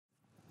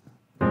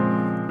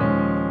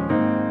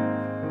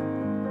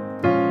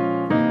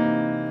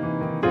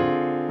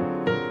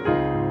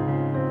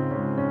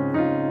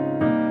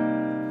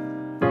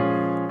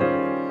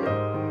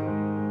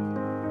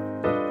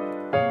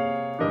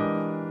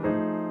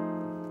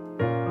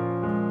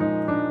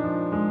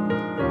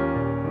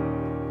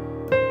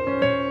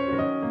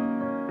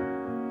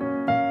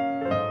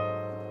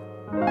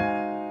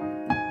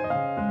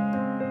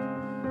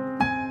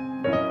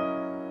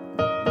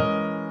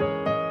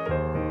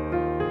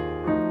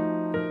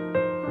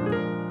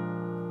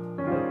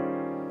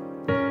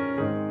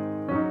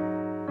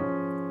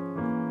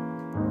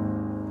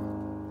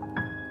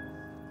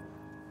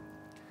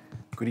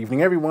Good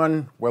evening,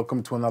 everyone.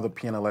 Welcome to another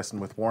piano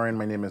lesson with Warren.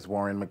 My name is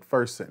Warren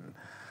McPherson.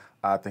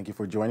 Thank you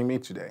for joining me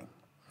today.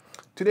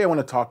 Today I want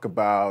to talk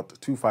about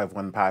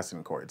 2-5-1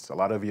 passing chords. A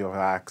lot of you have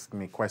asked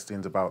me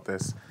questions about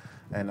this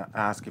and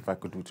asked if I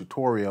could do a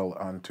tutorial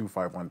on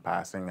 2-5-1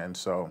 passing. And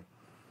so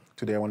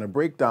today I want to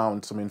break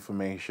down some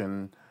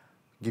information,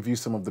 give you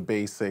some of the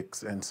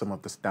basics and some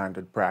of the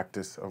standard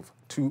practice of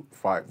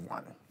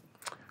 2-5-1.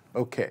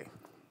 Okay,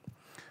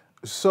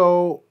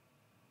 so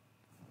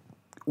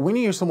when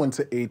you hear someone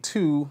say a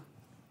 2-5-1,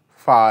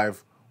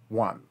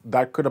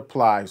 that could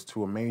apply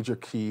to a major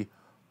key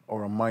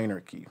or a minor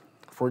key.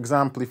 For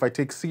example, if I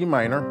take C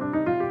minor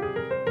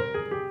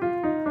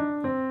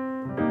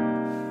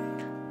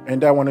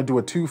and I want to do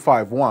a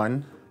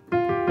 2-5-1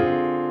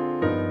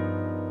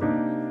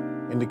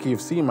 in the key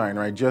of C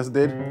minor, I just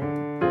did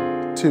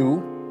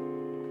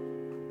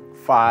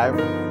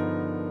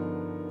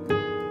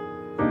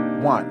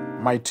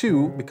 2-5-1. My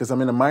 2, because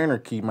I'm in a minor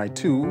key, my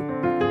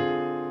 2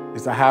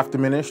 is a half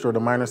diminished or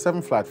the minor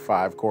 7 flat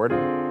 5 chord.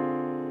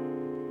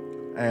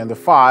 And the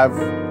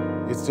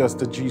 5 is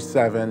just a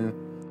G7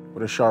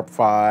 with a sharp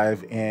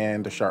 5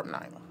 and a sharp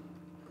 9.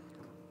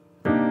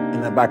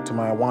 And then back to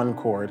my 1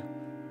 chord.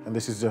 And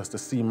this is just a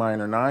C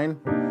minor 9,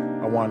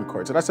 a 1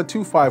 chord. So that's a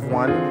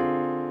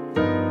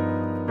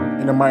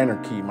 2-5-1 in a minor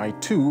key. My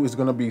 2 is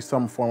going to be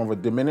some form of a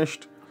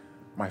diminished.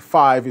 My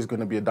 5 is going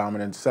to be a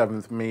dominant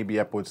 7th,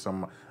 maybe I put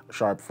some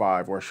sharp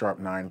 5 or a sharp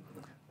 9.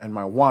 And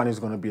my 1 is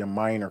going to be a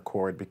minor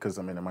chord because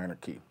I'm in a minor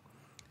key.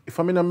 If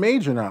I'm in a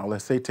major now,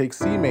 let's say take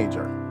C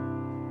major,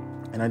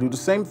 and I do the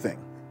same thing,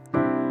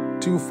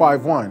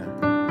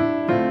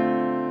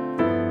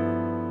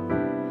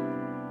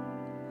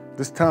 2-5-1.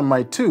 This time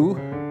my 2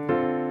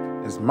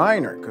 is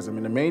minor because I'm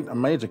in a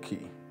major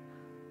key.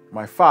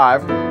 My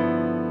 5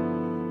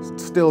 is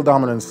still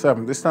dominant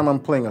 7th. This time I'm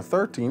playing a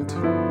 13th.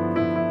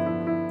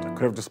 I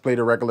could have just played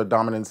a regular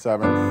dominant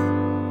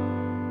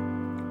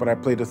 7th, but I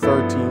played a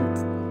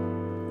 13th.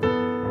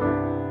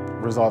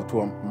 Resolved to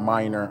a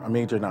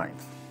major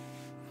 9th.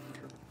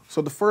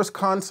 So the first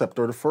concept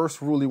or the first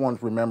rule you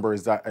want to remember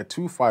is that a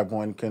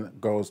 2-5-1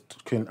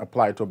 can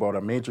apply to about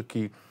a major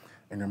key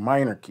and a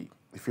minor key.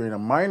 If you're in a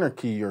minor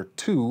key, your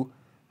 2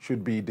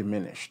 should be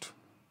diminished.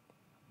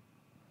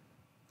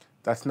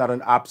 That's not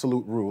an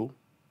absolute rule,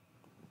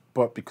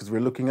 but because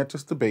we're looking at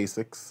just the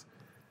basics,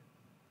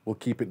 we'll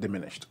keep it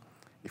diminished.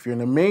 If you're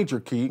in a major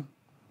key,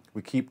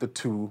 we keep the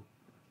 2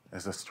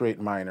 as a straight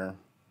minor.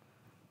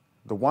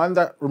 The one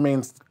that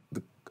remains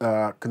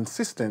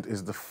consistent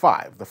is the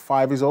 5. The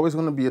 5 is always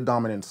going to be a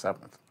dominant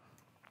 7th.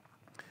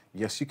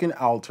 Yes, you can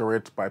alter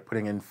it by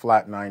putting in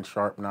flat 9,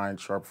 sharp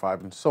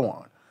 5, and so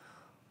on.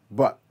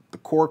 But the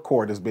core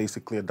chord is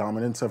basically a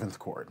dominant 7th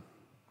chord.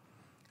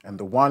 And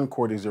the 1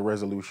 chord is your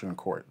resolution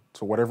chord.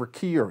 So whatever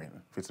key you're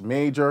in, if it's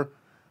major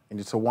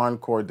and it's a 1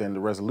 chord, then the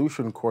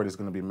resolution chord is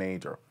going to be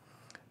major.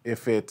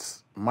 If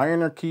it's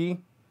minor key,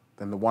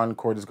 then the 1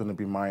 chord is going to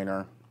be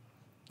minor.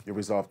 You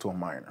resolve to a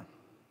minor.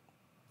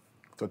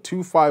 So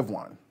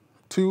 2-5-1,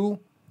 2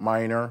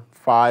 minor,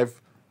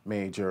 5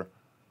 major,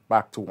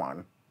 back to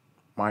 1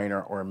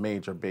 minor or a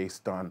major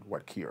based on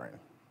what key you're in.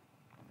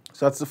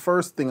 So that's the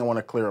first thing I want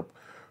to clear up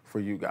for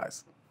you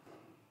guys.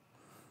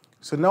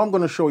 So now I'm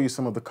going to show you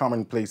some of the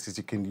common places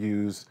you can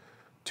use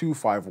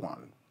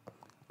 2-5-1.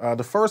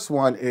 The first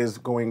one is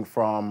going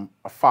from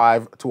a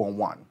 5 to a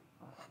 1.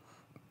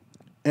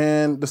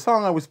 And the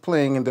song I was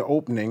playing in the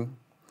opening,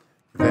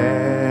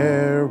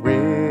 there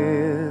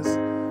is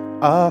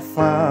a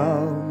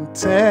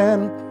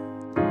fountain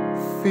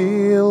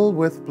filled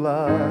with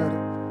blood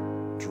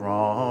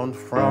drawn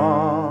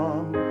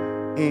from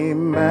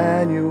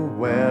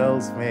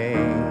Emmanuel's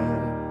vein.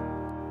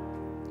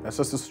 That's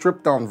just a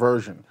stripped down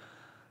version.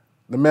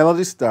 The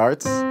melody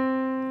starts.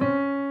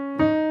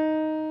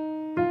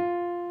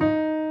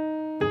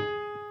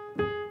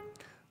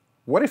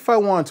 What if I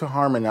want to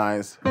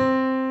harmonize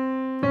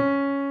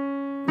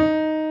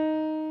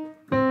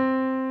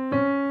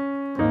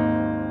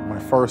my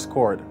first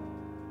chord?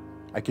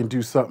 I can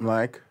do something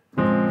like,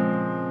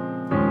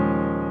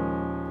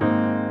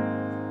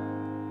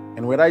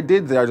 and what I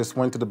did there, I just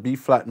went to the B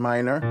flat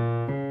minor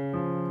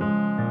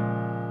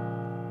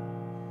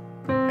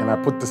and I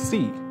put the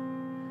C.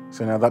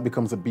 So now that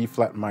becomes a B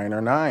flat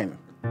minor 9.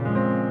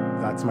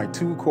 That's my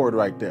 2 chord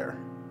right there.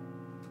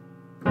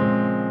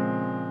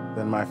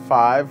 Then my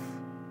 5,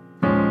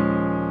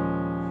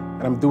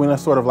 and I'm doing a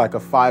sort of like a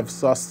 5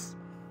 sus.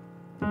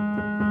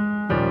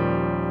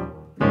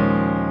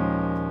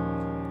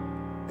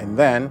 And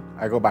then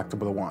I go back to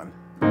the 1.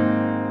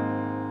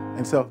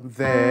 And so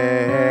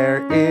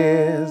there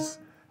is,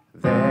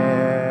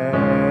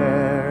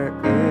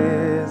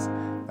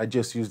 I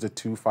just used the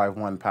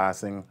 2-5-1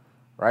 passing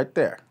right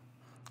there.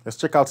 Let's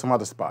check out some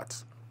other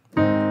spots.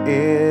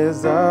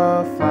 Is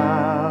a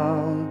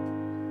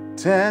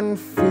fountain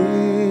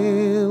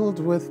filled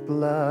with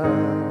blood.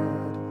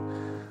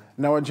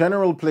 Now a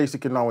general place you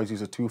can always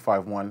use a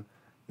 2-5-1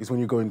 is when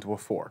you go into a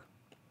 4.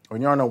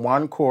 When you're on a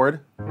 1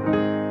 chord,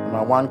 and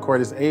my 1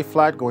 chord is A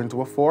flat, go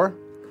into a 4.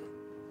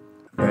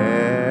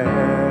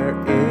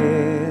 There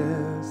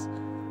is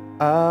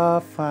a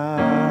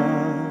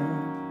fountain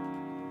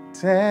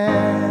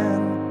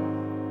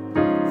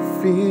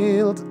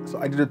filled. So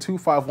I did a 2,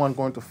 5, 1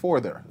 going to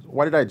 4 there.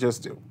 What did I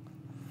just do?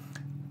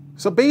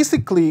 So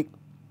basically,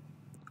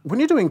 when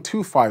you're doing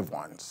 2, 5,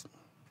 1s,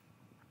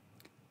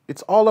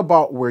 it's all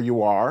about where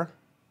you are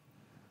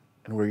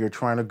and where you're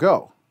trying to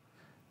go.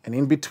 And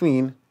in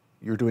between,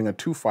 you're doing a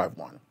 2, 5,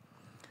 1.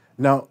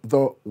 Now,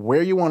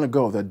 where you want to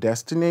go, the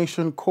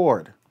destination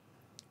chord,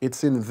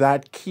 it's in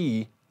that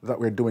key that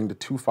we're doing the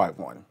 2, 5,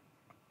 1.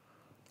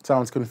 It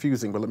sounds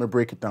confusing, but let me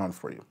break it down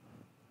for you.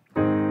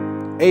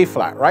 A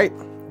flat, right?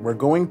 We're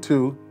going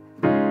to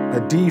a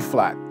D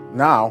flat.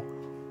 Now,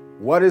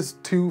 what is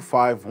 2,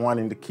 5, 1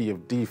 in the key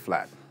of D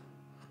flat?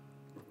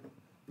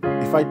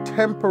 If I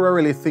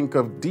temporarily think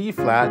of D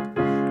flat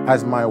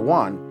as my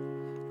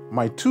 1,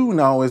 my 2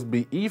 now is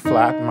be E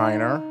flat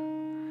minor,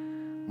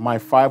 my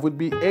 5 would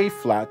be A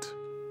flat,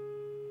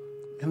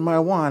 and my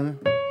 1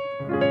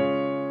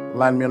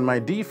 land me on my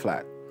D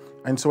flat.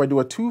 And so I do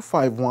a 2,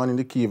 5, 1 in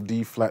the key of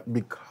D flat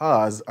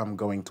because I'm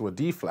going to a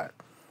D flat.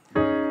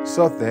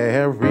 So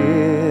there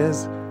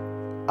is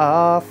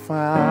a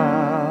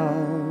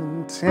fountain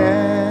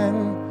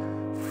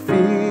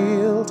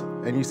filled,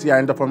 and you see I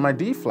end up on my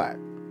D flat,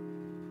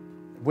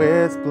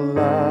 with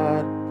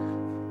blood.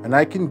 And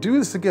I can do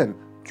this again.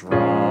 Drawn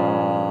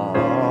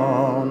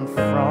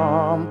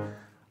from,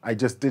 I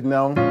just did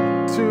now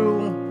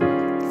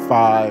 2,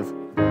 5,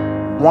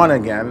 1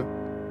 again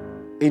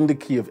in the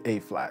key of A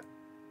flat.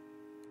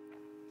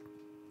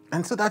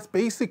 And so that's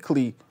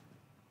basically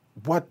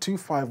what 2,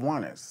 5,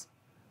 1 is.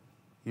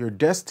 Your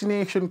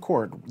destination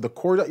chord, the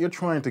chord that you're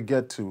trying to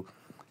get to,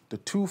 the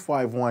 2,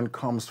 5, 1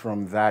 comes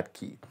from that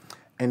key.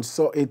 And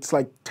so it's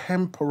like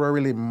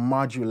temporarily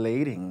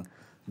modulating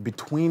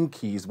between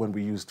keys when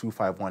we use 2,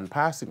 5, 1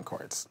 passing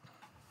chords.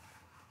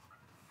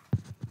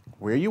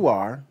 Where you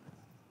are,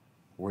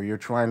 where you're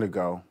trying to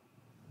go,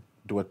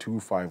 do a 2,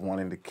 5, 1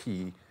 in the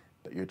key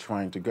that you're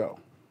trying to go.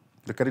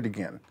 Look at it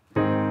again.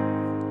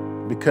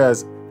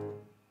 Because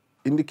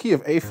in the key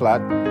of A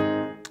flat,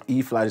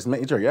 E flat is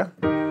major, yeah?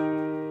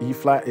 E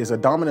flat is a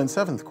dominant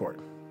 7th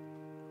chord.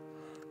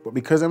 But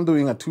because I'm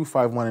doing a 2,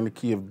 5, 1 in the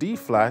key of D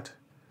flat,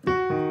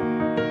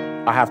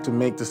 I have to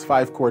make this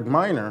 5 chord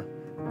minor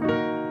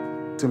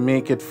to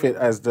make it fit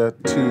as the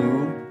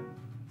 2,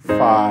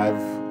 5,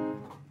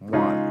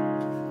 1.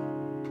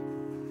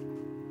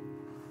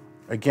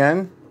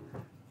 Again,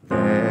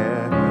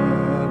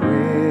 there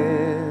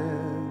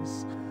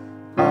is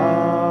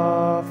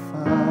a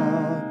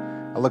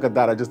fountain. Look at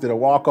that, I just did a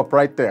walk up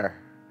right there.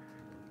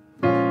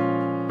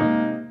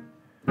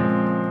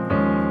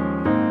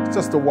 It's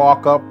just a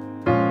walk up,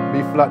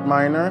 B flat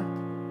minor,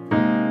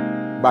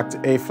 back to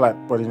A flat,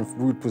 but in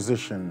root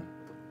position.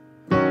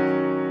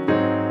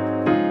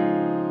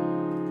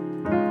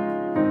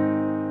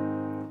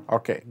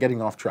 Okay,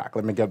 getting off track.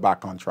 Let me get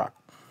back on track.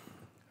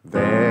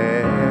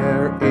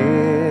 There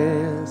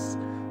is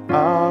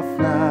a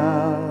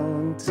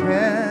fountain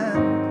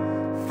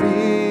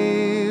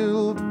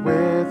filled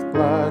with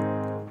blood.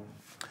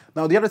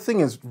 Now, the other thing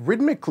is,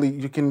 rhythmically,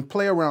 you can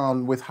play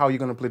around with how you're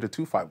going to play the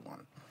 2, 5,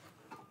 1.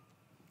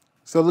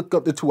 So look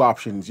up the 2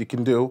 options. You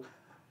can do,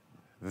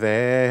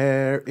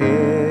 there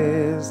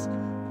is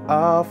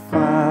a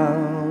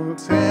fountain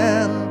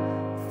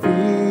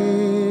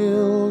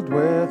filled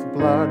with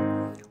blood.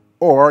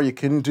 Or you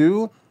can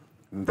do,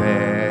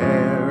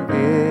 there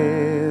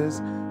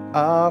is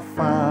a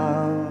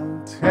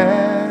fountain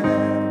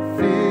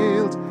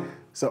filled.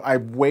 So I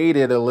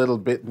waited a little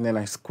bit and then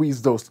I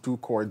squeezed those 2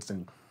 chords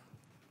and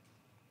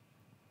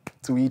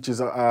to each his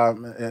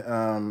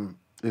own.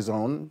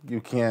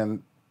 You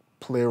can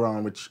play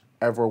around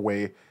whichever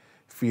way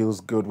feels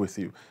good with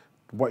you.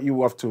 What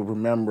you have to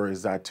remember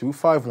is that 2,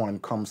 5, 1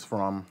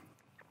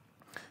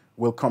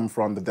 will come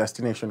from the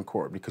destination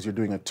chord because you're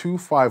doing a 2,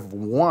 5,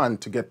 1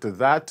 to get to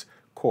that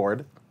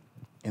chord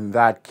in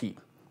that key.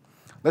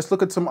 Let's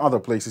look at some other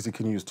places you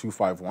can use 2,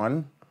 5,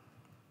 1.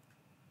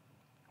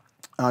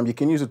 You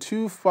can use a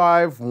 2,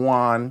 5,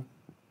 1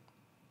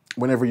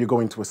 whenever you're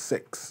going to a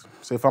 6.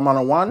 So if I'm on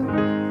a 1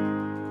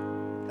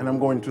 and I'm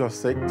going to a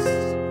 6,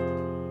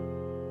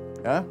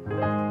 yeah?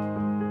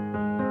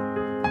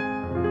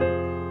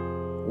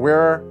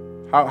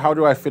 How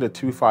do I fit a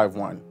 2, 5,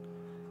 1?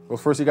 Well,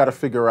 first you got to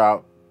figure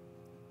out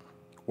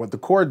what the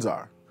chords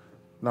are.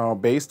 Now,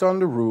 based on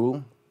the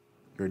rule,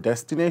 your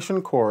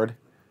destination chord,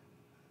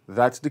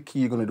 that's the key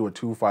you're going to do a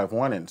 2, 5,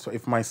 1 in. So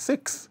if my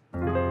 6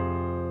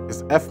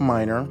 is F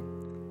minor,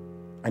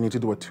 I need to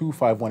do a 2,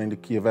 5, 1 in the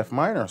key of F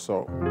minor.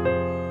 So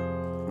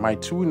my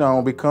 2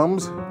 now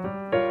becomes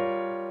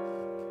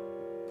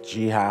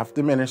G half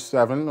diminished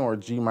 7 or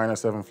G minor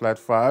 7 flat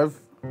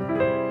 5,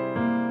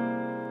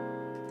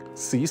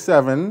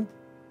 C7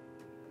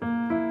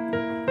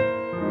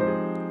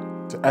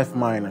 to F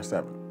minor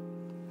 7.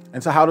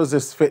 And so how does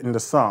this fit in the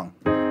song?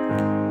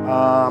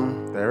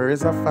 There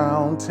is a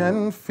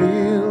fountain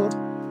filled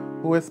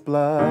with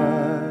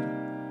blood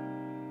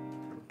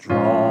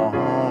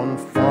drawn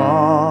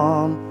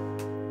from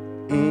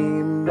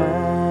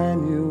Emmanuel's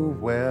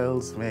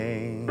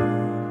vein.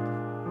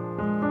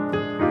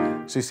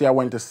 So you see I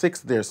went to 6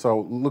 there,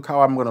 so look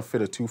how I'm going to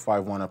fit a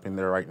 2-5-1 up in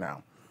there right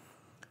now.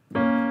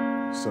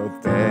 So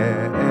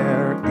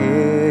there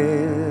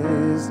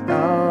is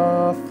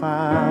a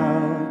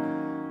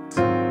fountain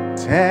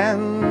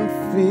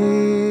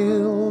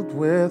filled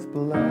with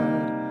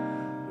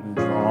blood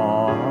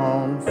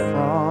drawn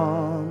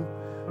from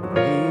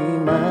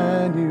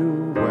Emmanuel's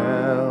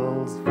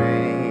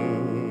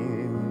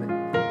vein.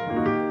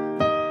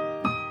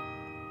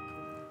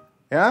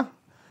 Yeah?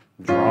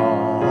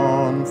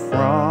 Drawn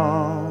from.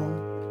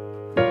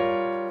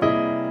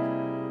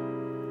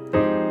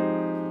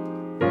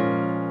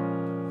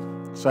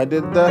 So I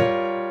did the,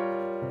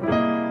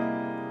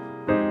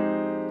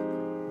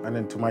 and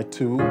then to my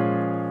 2,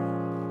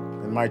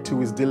 and my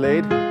 2 is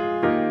delayed.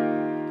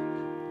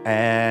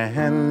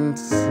 And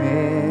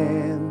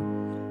sinners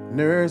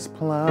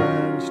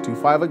plunge,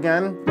 2-5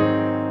 again,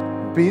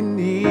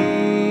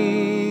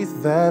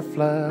 beneath that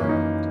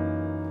flood,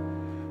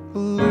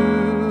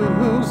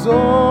 lose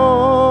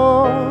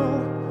all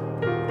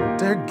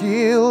their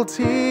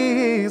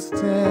guilty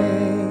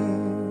stains.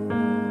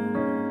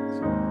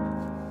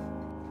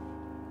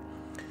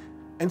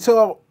 And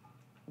so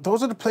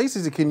those are the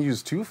places you can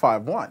use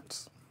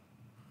 2-5-1s.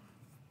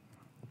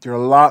 There are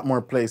a lot more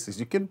places.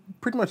 You can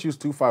pretty much use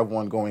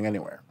 2-5-1 going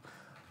anywhere.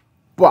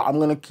 But I'm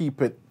going to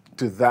keep it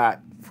to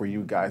that for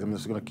you guys. I'm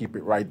just going to keep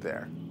it right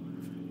there.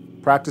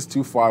 Practice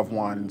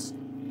 2-5-1s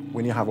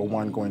when you have a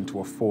 1 going to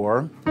a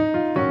 4.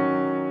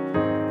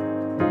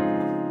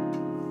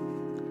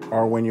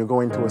 Or when you're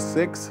going to a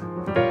 6.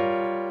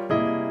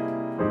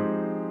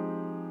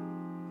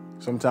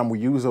 Sometimes we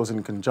use those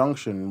in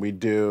conjunction. We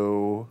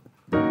do.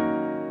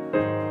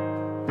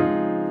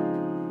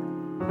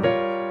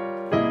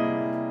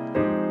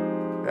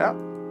 Yeah.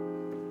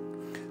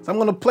 So I'm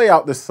going to play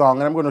out this song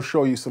and I'm going to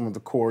show you some of the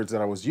chords that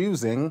I was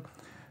using.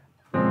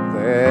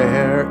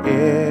 There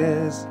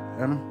is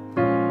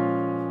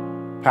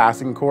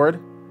passing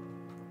chord.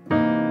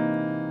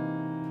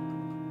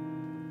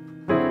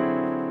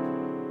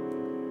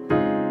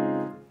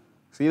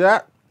 See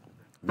that?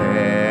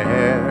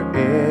 There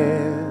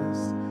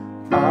is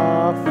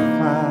a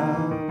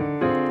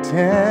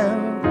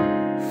fountain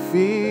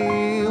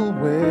filled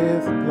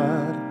with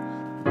blood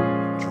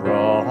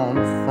drawn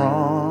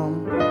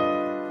from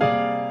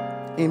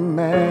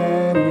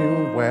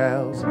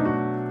Emmanuel's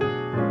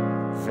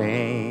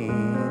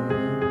vein,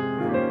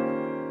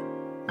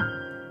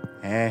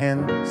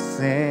 and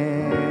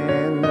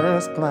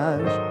sinners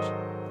plunged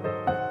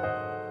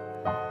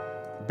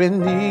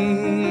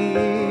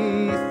beneath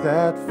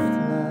that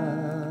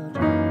flood,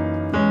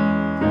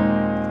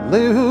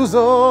 lose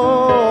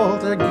all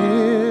their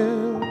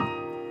guilty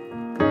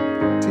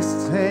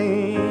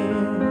stains,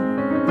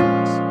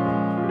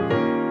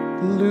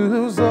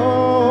 lose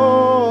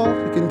all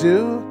you can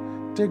do,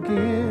 their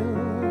guilty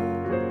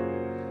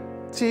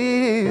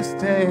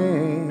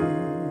stains.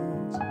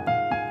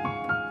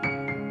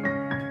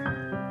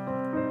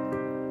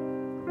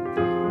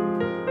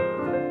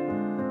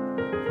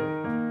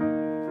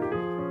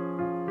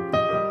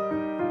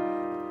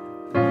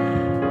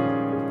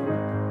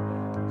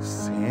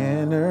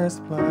 Sinners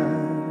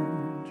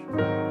plunge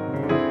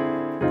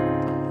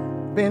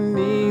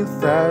beneath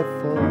that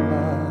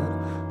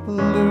flood,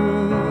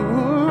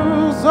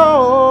 lose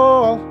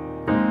all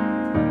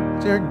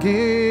their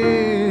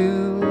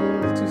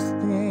guilty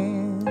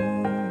stains.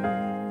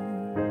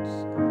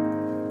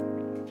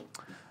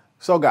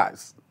 So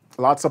guys,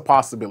 lots of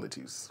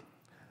possibilities.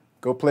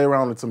 Go play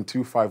around with some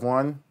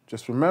 2-5-1.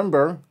 Just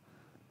remember,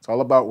 it's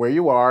all about where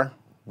you are,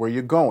 where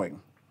you're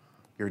going.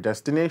 Your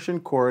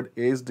destination chord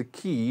is the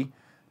key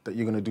that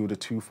you're going to do the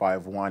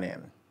 2-5-1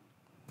 in.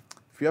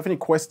 If you have any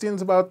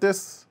questions about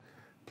this,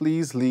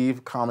 please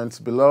leave comments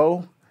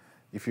below.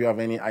 If you have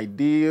any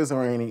ideas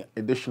or any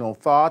additional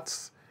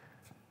thoughts,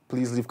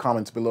 please leave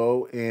comments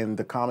below in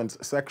the comments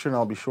section.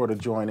 I'll be sure to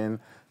join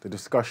in the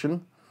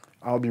discussion.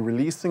 I'll be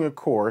releasing a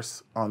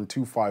course on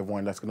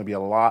 2-5-1 that's going to be a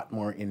lot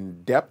more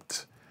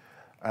in-depth.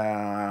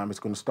 It's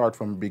going to start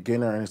from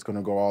beginner and it's going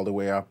to go all the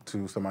way up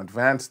to some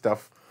advanced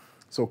stuff.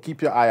 So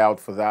keep your eye out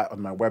for that on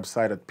my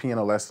website at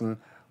Piano Lesson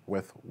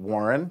with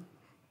Warren.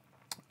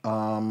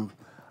 I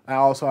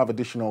also have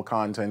additional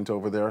content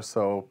over there,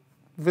 so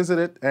visit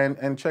it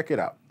and check it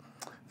out.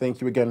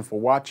 Thank you again for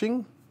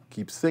watching.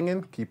 Keep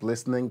singing, keep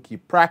listening,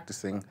 keep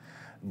practicing.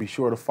 Be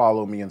sure to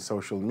follow me on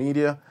social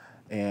media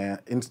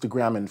and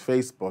Instagram and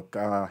Facebook.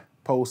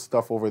 Post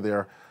stuff over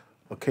there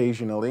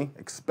occasionally,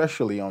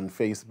 especially on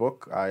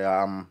Facebook. I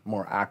am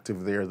more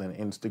active there than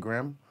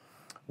Instagram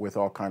with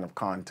all kind of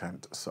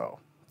content. So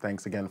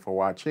thanks again for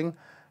watching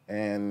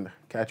and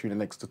catch you in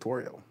the next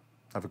tutorial.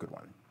 Have a good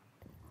one.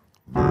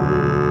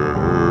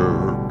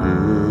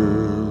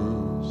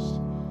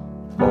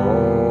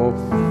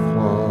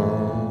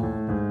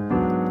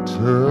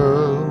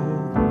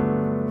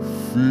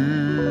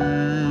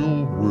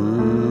 Filled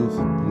with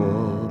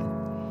blood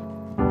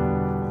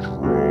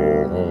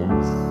drawn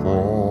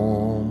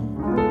from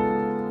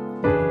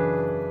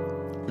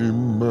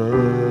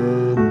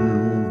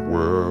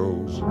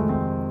Emmanuel's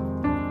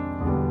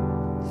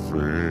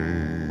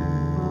vein.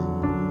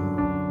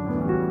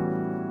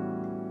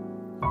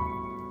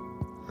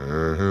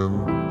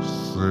 and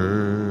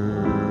sinners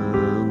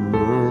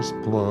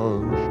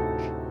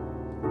plunged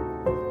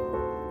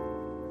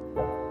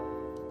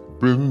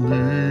beneath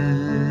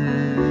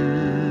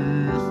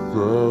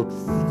that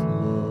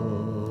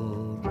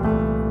flood,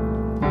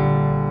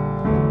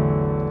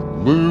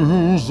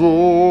 lose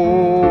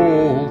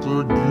all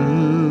their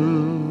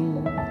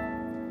guilt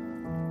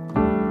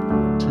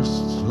to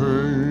saints,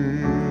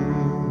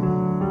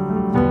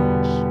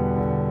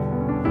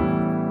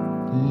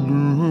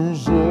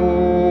 lose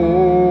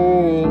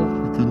all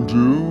he can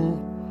do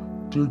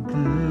to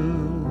give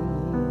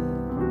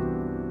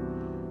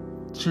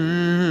to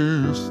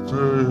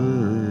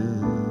stains.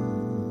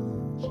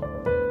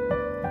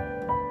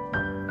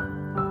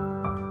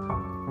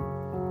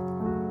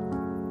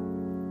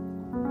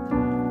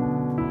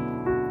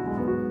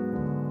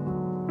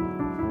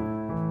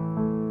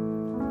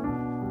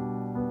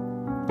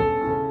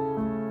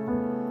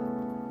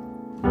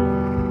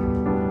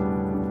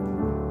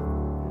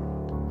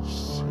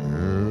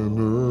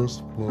 Sinners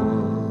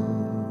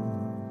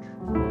plunge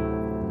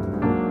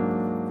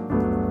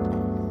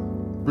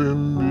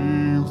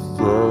beneath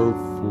that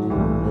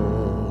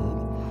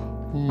flood,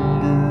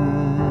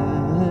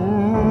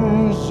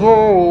 lose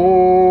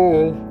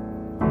all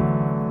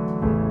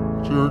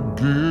their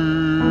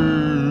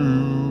guilt